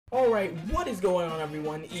Alright, what is going on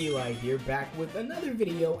everyone? Eli here, back with another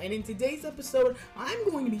video, and in today's episode, I'm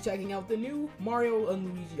going to be checking out the new Mario and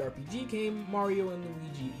Luigi RPG game, Mario and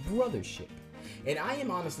Luigi Brothership. And I am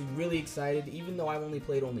honestly really excited, even though I've only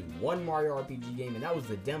played one Mario RPG game, and that was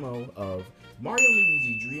the demo of Mario and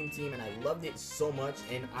Luigi Dream Team, and I loved it so much,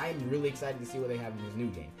 and I'm really excited to see what they have in this new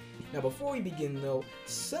game. Now, before we begin though,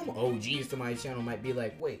 some OGs to my channel might be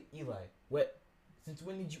like, wait, Eli, what? Since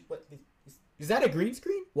when did you, what? Is that a green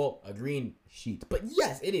screen? Well, a green sheet. But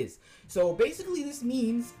yes, it is. So basically this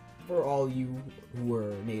means, for all you who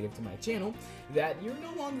are native to my channel, that you're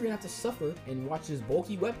no longer gonna have to suffer and watch this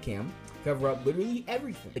bulky webcam cover up literally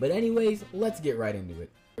everything. But anyways, let's get right into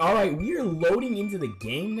it. Alright, we are loading into the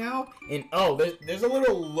game now. And oh, there's a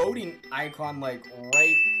little loading icon like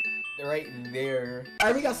right there.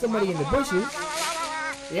 Alright, we got somebody in the bushes.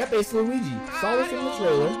 Yep, it's Luigi. Saw this in the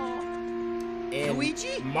trailer. And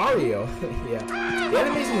Luigi? Mario. Yeah. The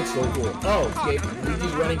animation looks so cool. Oh, okay.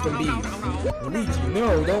 Luigi's running from bees. Luigi,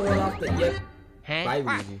 no, don't run off the yet. Bye,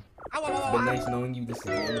 Luigi. It's been nice knowing you. This is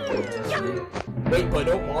the end of the video. Wait, but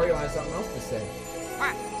don't Mario has something else to say.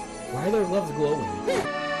 Why are their gloves glowing?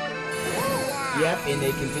 Yep, and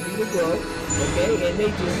they continue to glow. Okay, and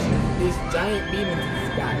they just this giant beam into the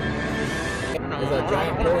sky. There's a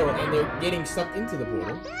giant portal, and they're getting sucked into the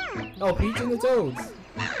portal. Oh, Peach and the Toads.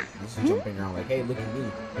 Just jumping around like, hey, look at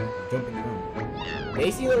me. Jumping around.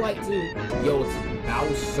 They see the light too. Yo, it's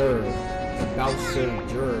Bowser.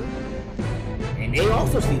 Bowser. And they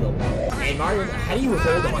also see the light. And Mario, how do you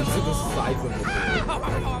hold on to the sides of the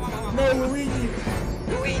board? No, Luigi!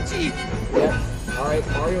 Luigi! Yep. Alright,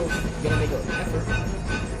 Mario's gonna make an effort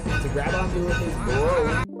to grab onto with his bro.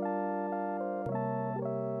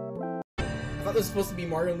 I thought this was supposed to be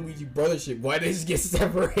Mario and Luigi Brothership. Why did they just get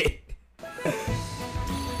separated?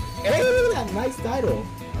 Hey, look at that nice title.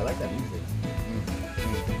 I like that music.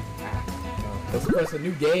 Let's press a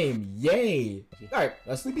new game. Yay! Alright,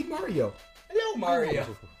 Sleepy Mario. Hello, Mario.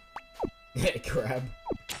 Crab.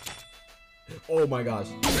 Oh my gosh.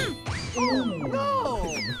 Oh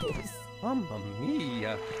no! Mamma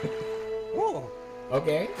mia! Whoa!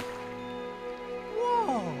 Okay.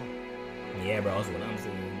 Whoa! Yeah, bro, that's what I'm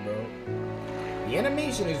saying, bro. The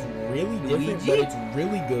animation is really different, but it's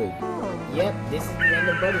really good. Yep, this is the end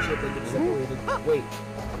of Brothership. They get separated. Wait,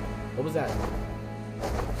 what was that?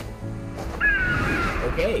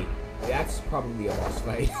 Okay, that's probably a boss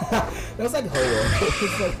fight. That was like Ho-Oh.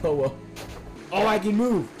 It's like Ho-Oh. Oh, I can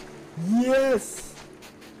move. Yes.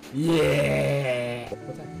 Yeah.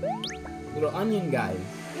 What's that? Little onion guys.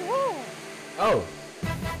 Oh. Oh,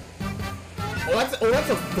 that's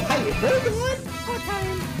a fight.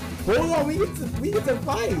 Hold on, we get to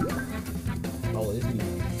fight. Oh, this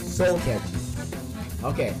is so catchy.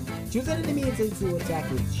 Okay, choose an enemy to attack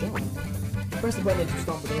with jump. Press the button to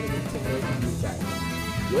stomp an enemy to make you attack.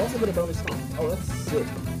 You also get a bonus stomp. Oh, that's sick.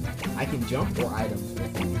 I can jump or items.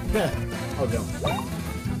 Oh, jump.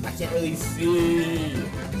 I can't really see.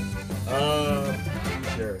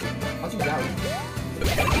 Sure. I'll choose that one.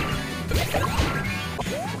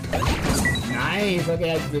 Nice.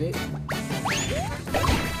 Okay, I did it.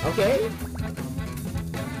 Okay.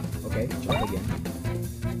 Okay, jump again.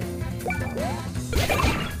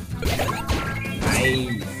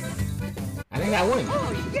 Nice. I think I won.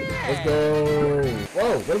 Oh, yeah. Let's go.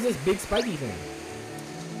 Whoa, what is this big spiky thing?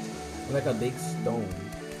 It's like a big stone.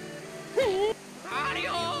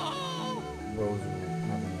 Mario! Rose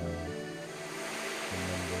having a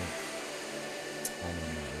remembrance. I don't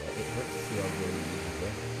know. It hurts to see how good it is.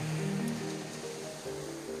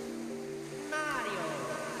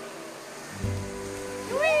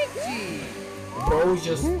 Luigi! Bro's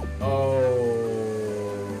just oh.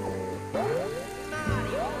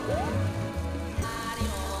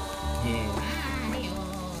 Yeah.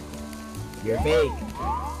 You're fake.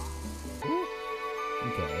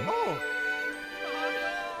 Okay. Oh!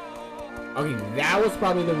 Okay, that was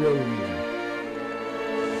probably the real Luigi.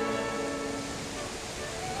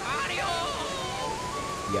 Mario!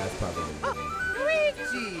 Yeah, it's probably the real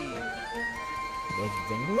Luigi! What's the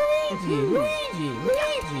thing? Luigi!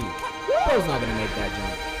 Bro's not gonna make that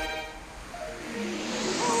jump.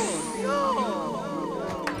 Oh no!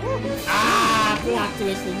 Ah! Plot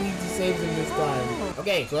twist, Luigi saves him this time.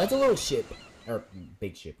 Okay, so that's a little ship. Or,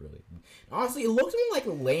 big ship, really. Honestly, it looks more like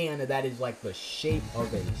land that is like the shape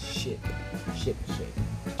of a ship. Ship shape.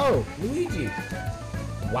 Oh, Luigi!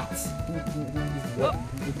 What?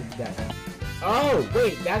 Who did that? Oh,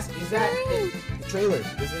 wait, is that the trailer?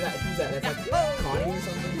 Who's that? That's like Connie or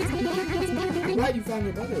something? I'm glad you found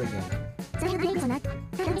your brother again.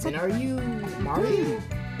 And are you Mario?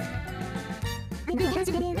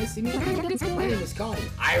 Nice to meet you. My name is Connie.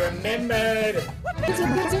 I remembered!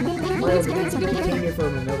 Bro, you came here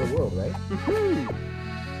from another world, right?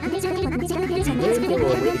 Therefore, we're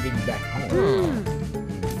way to get you back home.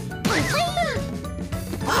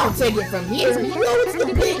 I'll take it from here. No, it's the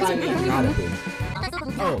pig. I mean, not a pig.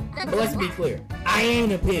 Oh, but let's be clear. I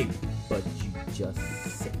ain't a pig. But you just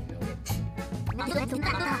say you know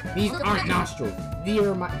it. These aren't nostrils.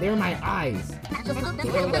 They're my eyes.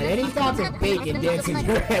 Don't let any thoughts of bacon dance in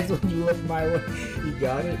your head when you look my way. You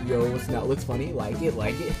got it? Yo, it's not looks funny. Like it,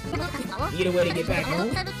 like it. Need a way to get back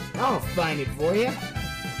home? I'll find it for you.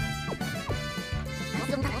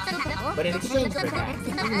 But in exchange for that,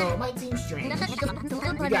 even though it might seem strange,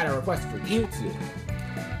 we got a request for you two.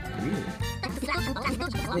 Really?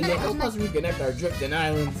 Will you help us reconnect our drifting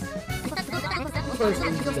islands? First,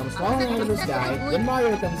 Luigi comes falling out of the sky, then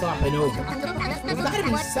Mario comes hopping over. There's gotta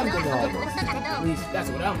be something to all this. At least, that's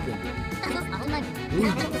what I'm thinking.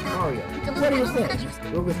 Luigi, Mario, what do you think?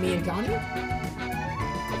 Work with me and Connie?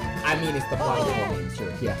 I mean, it's the plot of the whole thing,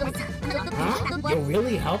 sure, yeah. Huh? You'll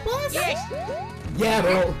really help us? Yes! Yeah,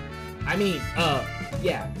 bro. I mean,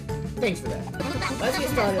 yeah. Thanks for that. Let's get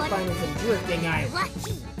started finding some drifting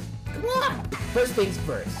islands. Come on! First things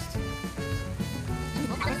first.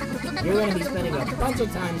 You're gonna be spending a bunch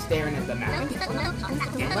of time staring at the map.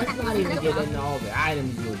 And let's not even get into all the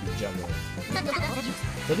items you'll be juggling.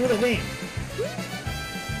 So do the thing.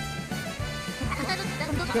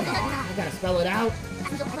 Come on, I gotta spell it out.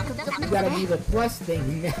 You gotta do the plus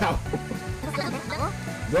thing now.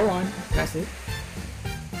 Go on, press it.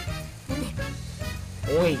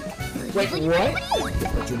 Wait, what?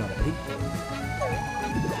 But you're not a pig.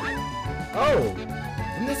 Oh!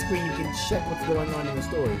 From this screen you can check what's going on in the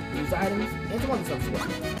story, use items, and some other stuff as well.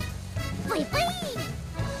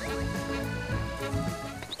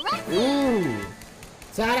 Ooh!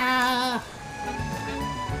 Ta-da!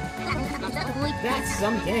 That's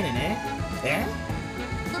some cannon, eh? Yeah?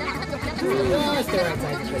 Well, it's the right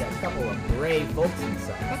time to put a couple of brave folks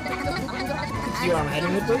inside. See where I'm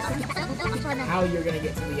heading with this? How you're gonna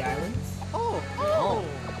get to the islands? Oh!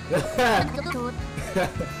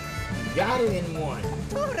 Got it in one.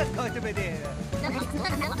 You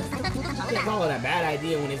can't call it a bad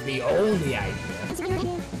idea when it's the only idea.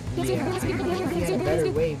 Yeah, I think we had a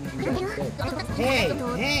better way we can do that.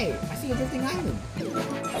 Hey! I see a drifting island.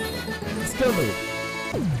 Discovery.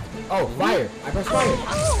 Oh, fire! I pressed fire.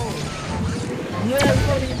 Yeah, it's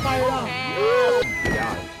gonna be fired up.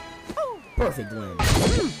 Got it. Perfect win.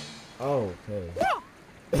 Oh, okay.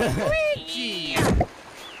 Luigi!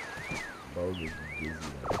 Bogus busy.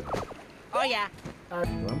 Oh yeah.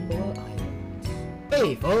 Rumble Island.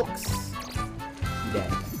 Hey, folks. Yeah.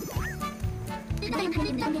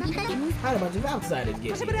 How'd a bunch of outsiders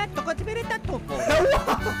get here?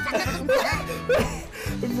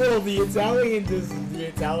 Bro, the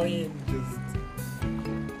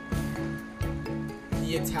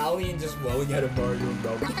Italian just rolling out of Mario,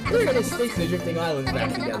 bro. We're gonna stitch the drifting islands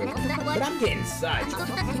back together. But I'm getting sidetracked.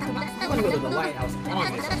 I'm gonna go to the lighthouse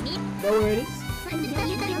on this. Know where it is?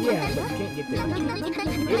 Yeah, but you can't get there.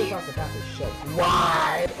 Maybe across the path is shut.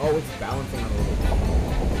 Why? Oh, it's balancing on a little bit.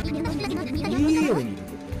 Really need to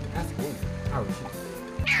get there. That's cool. How is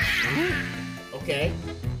it? Okay.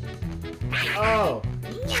 Oh.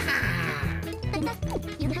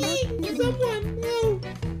 Someone, no.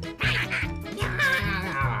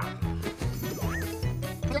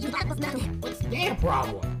 What's their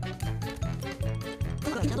problem?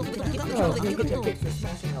 Oh, you get your kicks for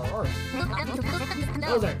smashing our art.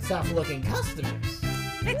 Those are tough-looking customers.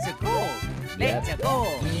 Let's go! Let's go!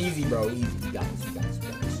 Easy, bro. Easy. You got this. You got this. You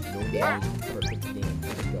got this. No damage. Perfect game.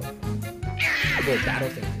 Let's go. Good battle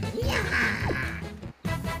thing.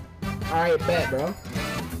 Alright, bet, bro.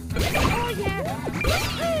 Oh yeah!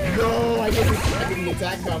 No, I did the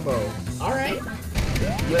attack combo. Alright.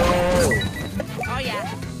 Yo! Oh yeah!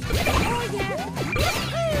 Oh yeah!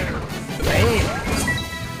 Bam!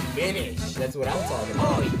 Finish. That's what I'm talking about.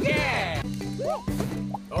 Oh yeah!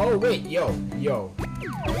 Oh wait, yo,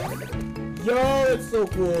 it's so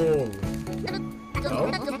cool.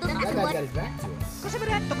 Oh, that guy got his back to us.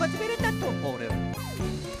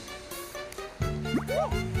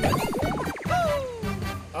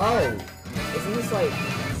 Oh, isn't this like?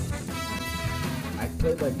 I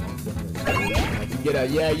played like you get a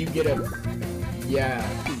you get a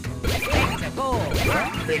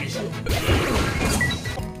finish it.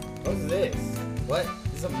 What's this? What?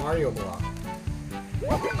 This is a Mario block.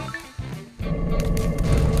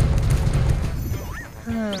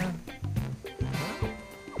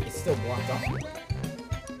 It's still blocked off.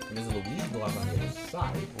 And there's a Luigi block on the other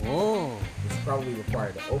side. Oh. It's probably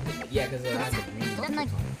required to open it. Yeah, because it has a green mark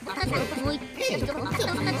on it. Hey,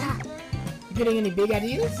 you getting any big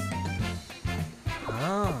ideas?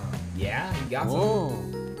 Ah. Yeah, you got some. Whoa.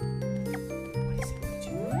 What is it,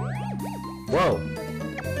 Luigi? Whoa.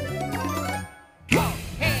 Oh,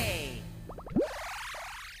 hey.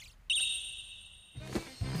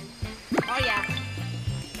 Oh, yeah.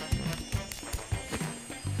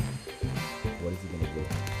 What is he gonna do?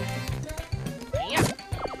 Yeah.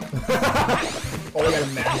 Oh, we got a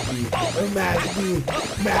mash B. Oh, mash B.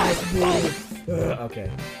 Mash B. Okay.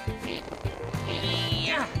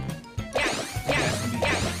 Yeah.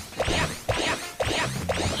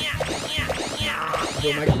 So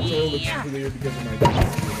my control looks clear because of my PC.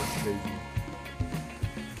 It's crazy.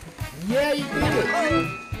 Yeah, you did it!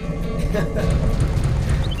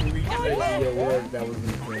 Luigi work, that was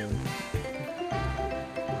insane.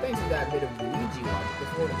 Thanks for that bit of Luigi logic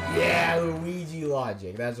before. Yeah, Luigi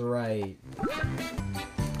logic, that's right.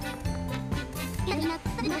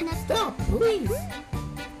 Stop, please!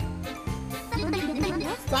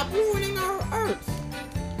 Stop ruining our arts!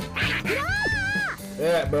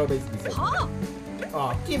 Yeah, bro basically said that.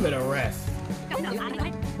 Oh, give it a rest.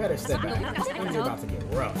 Better step back. Things are about to get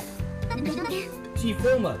rough. Chief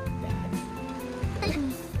Wilma, Dad.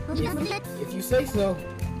 If you say so.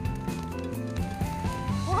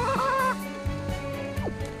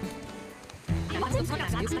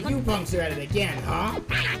 You punks are at it again, huh?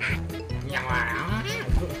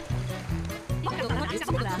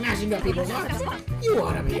 Smashing up people's hearts? You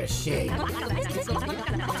ought to be ashamed.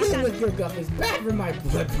 Dealing with your guff is bad for my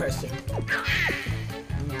blood pressure.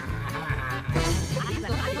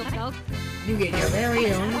 You get your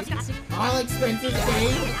very own, all expenses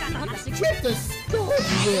paid, trip to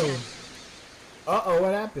Stormville. Uh-oh,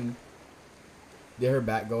 what happened? Did her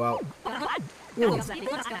back go out? Ooh. Oh,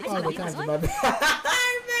 the time's about to...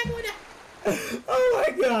 Oh my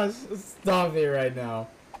gosh, stop it right now.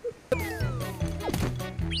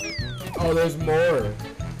 Oh, there's more.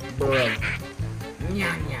 Bro.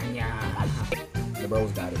 The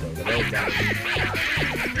bros got it, bro. The bros got it.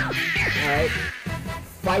 Alright.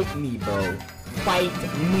 Fight me, bro. Fight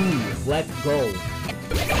me. Let's go.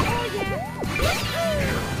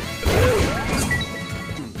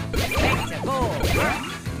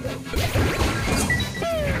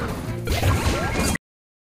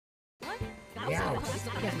 Ouch.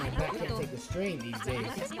 I guess my back can't take the strain these days.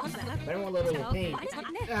 But I don't want a little pain.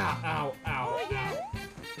 Ow, ow, ow, ow.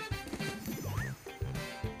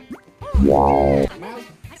 Mouse,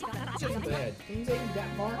 just ahead. Can you take me that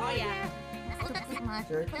far? Oh, yeah.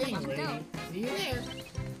 Sure thing, lady. See you there.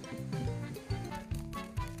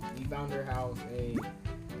 We found her house. Hey.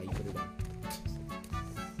 Yeah, you put it down.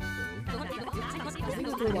 I think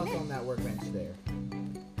the toolbox on that workbench there.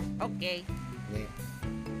 Okay. Yeah.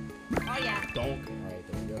 Oh, yeah. Donk. Alright,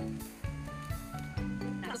 there we go.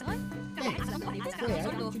 Thanks. Hey, I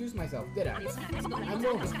didn't introduce myself, did I? I'm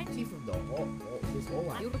Logan, chief of the this whole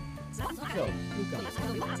line. So, who comes?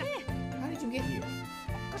 How did you get here?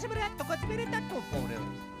 Right,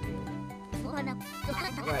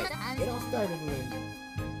 it all started when...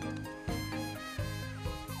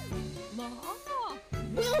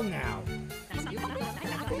 Well now!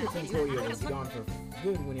 The Temporia was gone for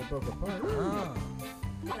good when it broke apart.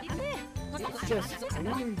 It's just, I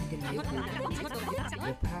wonder if you can make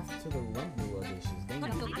your path to the Rumble Dish is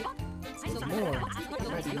dangerous. What's more,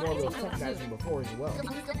 there might be more of those tough guys from before as well.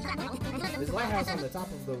 There's a lighthouse on the top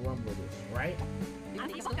of the Rumble Dish, right?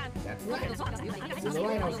 That's right. There's a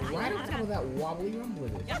lighthouse right on top of that wobbly Rumble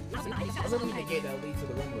Dish. I'm looking at the gate that leads to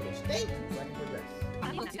the Rumble Dish. Thank you, so I can progress.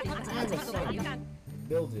 I have a son.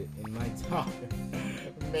 Build it in my talk.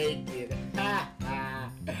 Make it. Ha ha.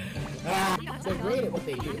 They're great at what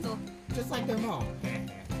they do. Just like their mom.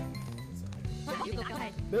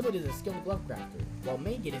 Build it is a skilled glove crafter, while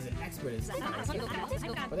Make it is an expert at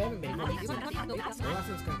but they haven't been good not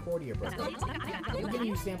since Concordia broke up. I'm giving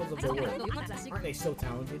you samples of their work. Aren't they so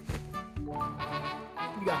talented?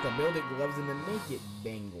 You got the Build It gloves and the Make It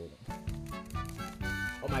bangle.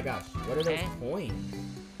 Oh my gosh, what are those coins?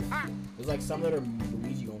 There's like some that are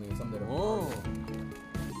Luigi only and some that are Mario.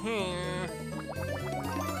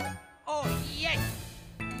 Oh, yes!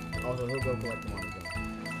 Also, he'll go collect them on his own.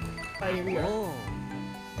 Alright, here we are.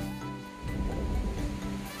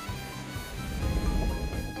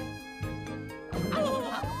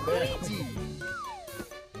 Luigi!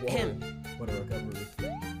 Whoa, what a recovery.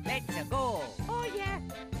 Let's go! Oh, yeah!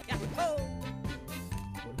 Yahoo!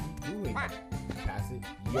 What are you doing? Pass it.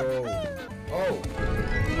 Yo! Oh!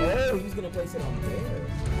 Oh, he's gonna place it on there.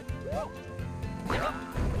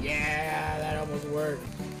 Yeah, that almost worked.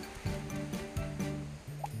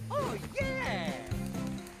 Oh, yeah!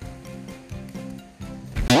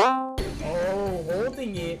 Oh,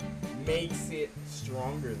 holding it makes it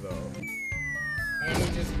stronger though. And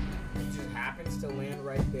it just happens to land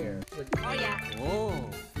right there. It's like, Oh yeah! Oh!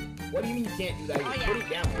 what do you mean you can't do that? You Oh, yeah. put it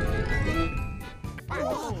down.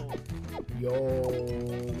 Oh! Yo,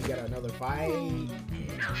 we got another fight.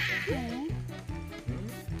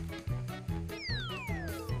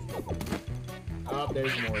 Oh,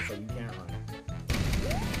 there's more, so you can't run.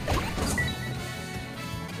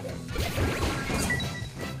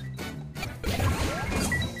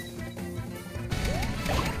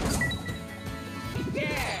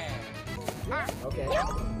 Yeah! Okay,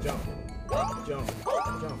 jump. Jump. Jump.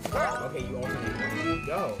 Okay, you only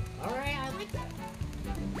go. Alright, I like that.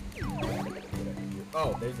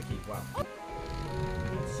 Oh, there's a key. Wow.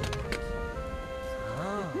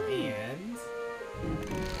 And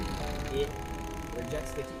it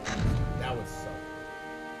rejects the key. That was so.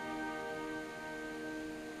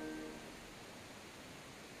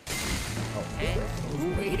 Oh, I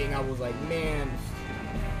was waiting. I was like, man.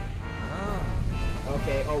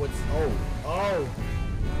 Okay. Oh, it's oh. Oh.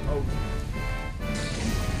 Oh.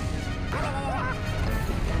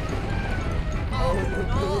 Oh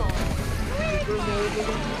no.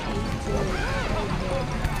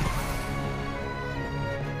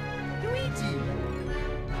 Luigi!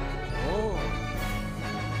 Oh!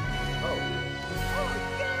 Oh. Oh,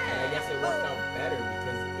 yeah! I guess it worked out better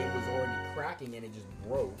because it was already cracking and it just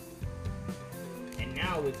broke. And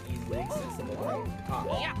now it's easily accessible, right? Ah,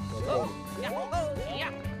 Yeah! let's Oh! hold it.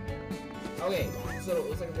 Yeah! Oh! Yeah! Okay, so it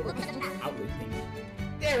looks like a little outlet thing.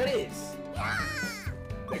 There it is!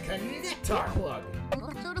 The connector plug!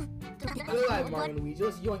 Hello, Mario Luigi.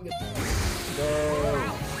 Let's yoink this. Go!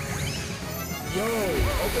 Yo!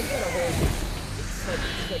 Open that hole.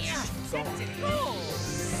 It's like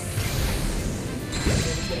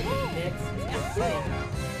salt.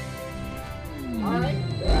 Alright.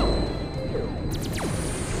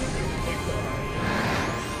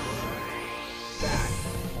 Back.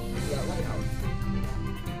 We got lighthouse.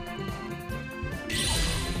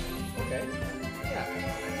 Okay. Yeah.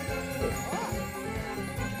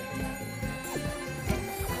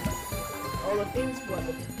 Oh, the things what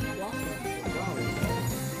the blossoms. Wow.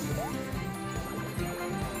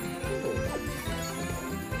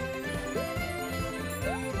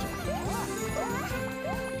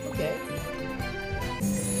 Okay.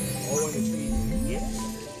 Oh, and the trees. Yeah.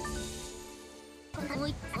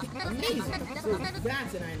 Amazing. So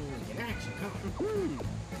that's an island in action, huh?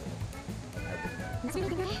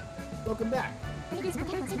 Welcome back. I see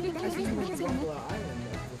you went to Island.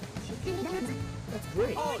 That's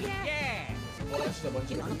great. Oh, yeah! Oh, that's just a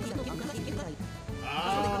bunch of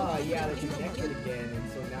ah, yeah, they connected again,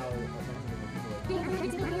 and so now a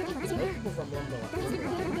bunch of people from London.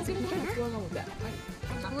 What's going on with that?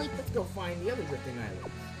 Let's go find the other drifting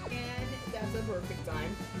island. And that's a perfect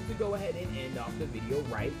time to go ahead and end off the video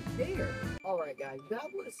right there. Alright guys, that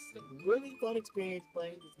was a really fun experience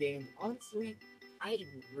playing this game. Honestly, I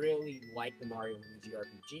really like the Mario Luigi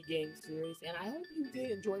RPG game series, and I hope you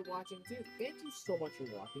did enjoy watching too. Thank you so much for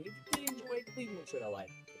watching. If you did enjoy, please make sure to like,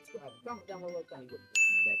 subscribe, comment down below, tell me what you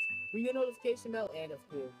think next. Ring the notification bell, and of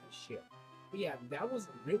course, share. But yeah, that was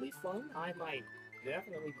really fun. I might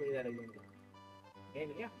definitely play that again.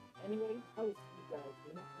 And yeah, anyway, I will see you guys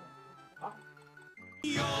in the next one. Bye.